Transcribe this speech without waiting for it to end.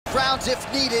rounds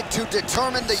if needed to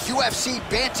determine the UFC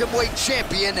bantamweight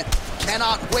champion.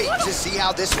 Cannot wait to see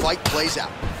how this fight plays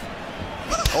out.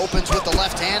 Opens with the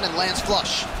left hand and lands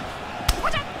flush.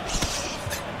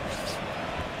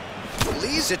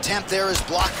 Lee's attempt there is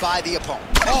blocked by the opponent.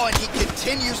 Oh, and he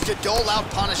continues to dole out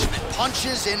punishment.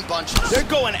 Punches in bunches. They're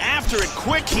going after it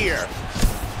quick here.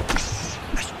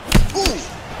 Ooh.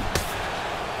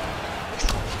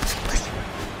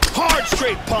 Hard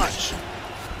straight punch.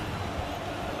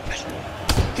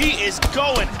 He is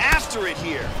going after it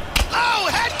here. Oh,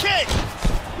 head kick!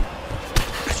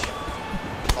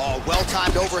 Oh,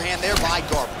 well-timed overhand there by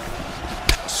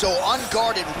Garbrandt. So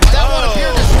unguarded. That one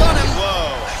appeared to stun him.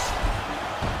 Whoa.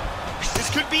 This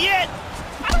could be it.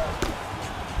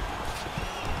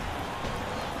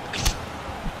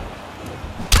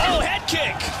 Oh, head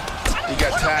kick. He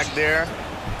got tagged there.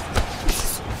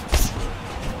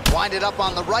 Winded up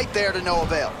on the right there to no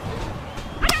avail.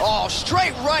 Oh,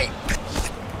 straight right.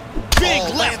 Big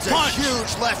oh, left lands punch. A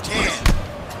huge left hand.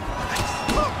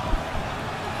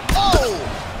 Oh!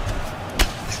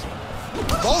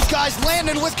 Both guys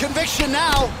landing with conviction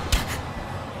now.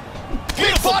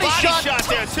 Beautiful body shot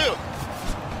there, too.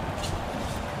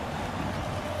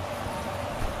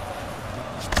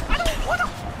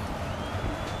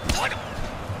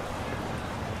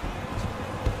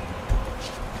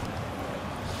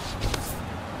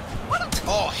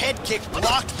 Oh, head kick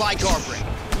blocked by Garbrandt.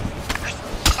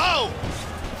 Oh!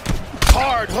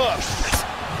 Hard hook.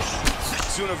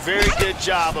 He's doing a very good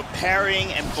job of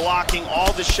parrying and blocking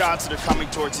all the shots that are coming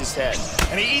towards his head.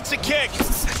 And he eats a kick.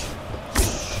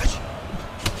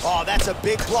 Oh, that's a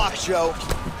big block, Joe.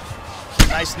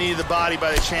 Nice knee to the body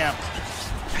by the champ.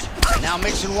 Now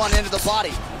mixing one into the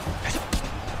body.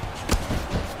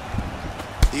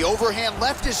 The overhand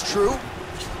left is true.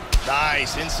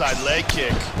 Nice inside leg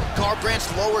kick. Garbrandt's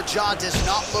lower jaw does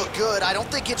not look good. I don't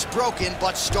think it's broken,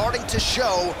 but starting to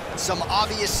show some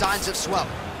obvious signs of swelling.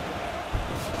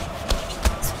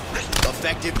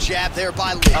 Effective jab there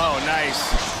by Lee. Oh,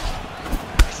 nice.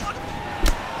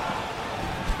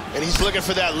 And he's looking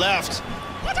for that left.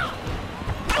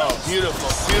 Oh, beautiful,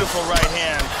 beautiful right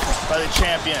hand by the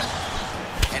champion.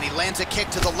 And he lands a kick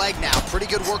to the leg now. Pretty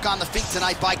good work on the feet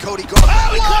tonight by Cody Garbrandt.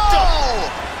 Oh, he clipped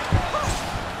him!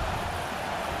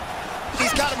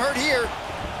 He's got him hurt here.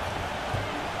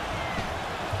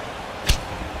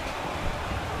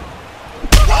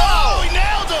 Whoa, he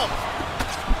nailed him!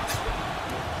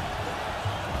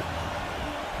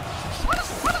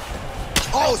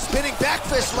 Oh, spinning back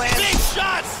fist lands. Big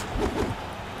shots!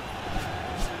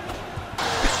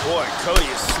 Boy, Cody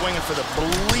is swinging for the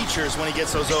bleachers when he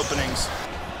gets those openings.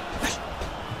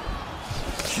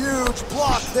 Huge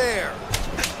block there.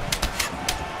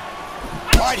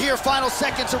 All right, here, final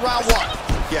seconds of round one.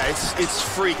 Yeah, it's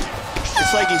freaky.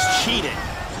 It's like he's cheating.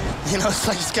 You know, it's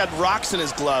like he's got rocks in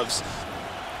his gloves.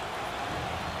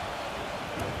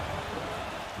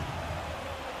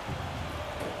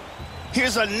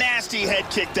 Here's a nasty head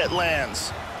kick that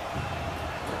lands.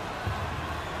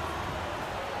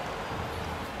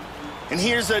 And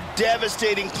here's a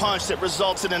devastating punch that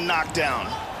results in a knockdown.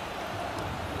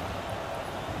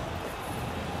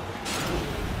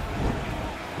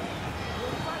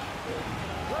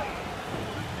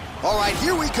 All right,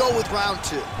 here we go with round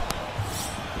two.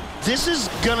 This is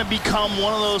gonna become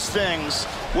one of those things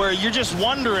where you're just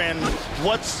wondering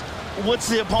what's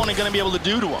the opponent gonna be able to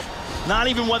do to him. Not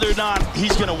even whether or not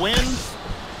he's gonna win,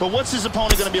 but what's his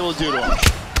opponent gonna be able to do to him?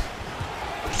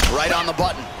 Right on the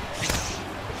button.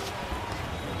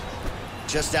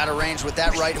 Just out of range with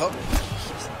that right hook.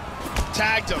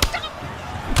 Tagged him.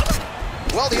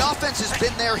 Well, the offense has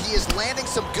been there. He is landing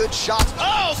some good shots.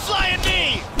 Oh, flying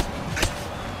knee!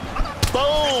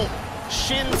 Boom!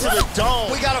 Shin to the dome.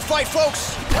 We got to fight,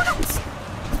 folks.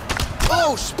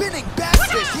 Oh, spinning back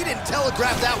fist. He didn't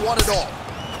telegraph that one at all.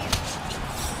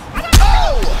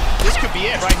 Oh! This could be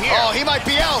it right here. Oh, he might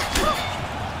be out.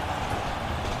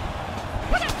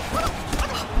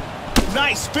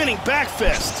 Nice spinning back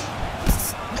fist.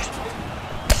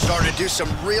 Starting to do some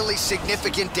really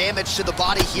significant damage to the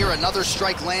body here. Another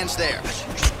strike lands there.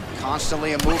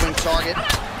 Constantly a moving target.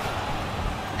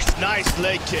 Nice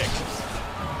leg kick.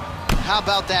 How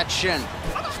about that shin?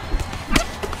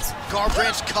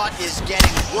 Garbrandt's cut is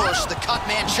getting worse. The cut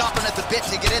man chomping at the bit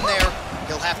to get in there.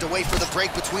 He'll have to wait for the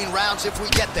break between rounds if we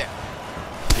get there.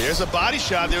 Here's a body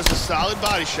shot. There's a solid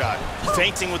body shot.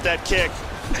 Feinting with that kick.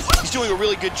 He's doing a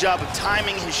really good job of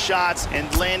timing his shots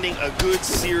and landing a good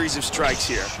series of strikes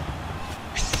here.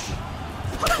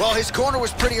 Well, his corner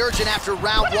was pretty urgent after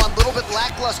round one. A little bit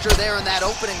lackluster there in that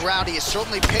opening round. He has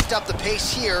certainly picked up the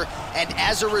pace here, and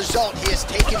as a result, he has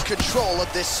taken control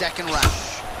of this second round.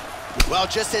 Well,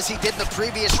 just as he did in the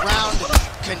previous round,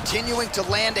 continuing to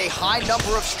land a high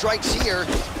number of strikes here,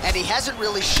 and he hasn't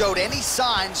really showed any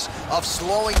signs of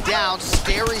slowing down.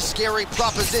 Scary, scary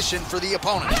proposition for the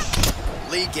opponent.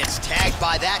 Lee gets tagged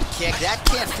by that kick. That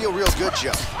can't feel real good,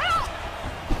 Joe.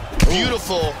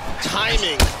 Beautiful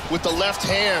timing with the left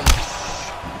hand.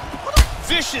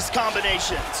 Vicious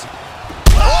combinations.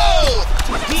 Oh!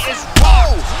 He is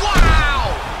rocked. Wow!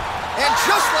 And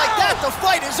just like that, the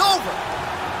fight is over.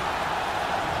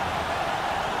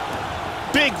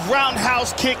 Big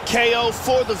roundhouse kick KO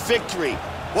for the victory.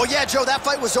 Well, yeah, Joe, that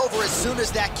fight was over as soon as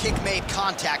that kick made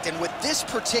contact. And with this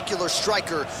particular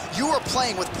striker, you are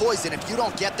playing with poison if you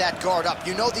don't get that guard up.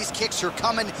 You know these kicks are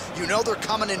coming. You know they're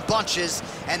coming in bunches.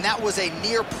 And that was a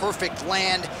near-perfect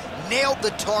land. Nailed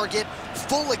the target.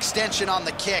 Full extension on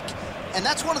the kick. And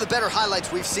that's one of the better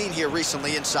highlights we've seen here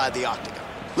recently inside the octagon.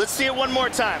 Let's see it one more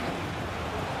time.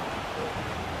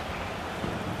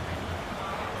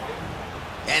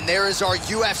 And there is our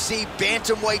UFC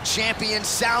bantamweight champion.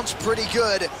 Sounds pretty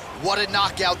good. What a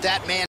knockout that man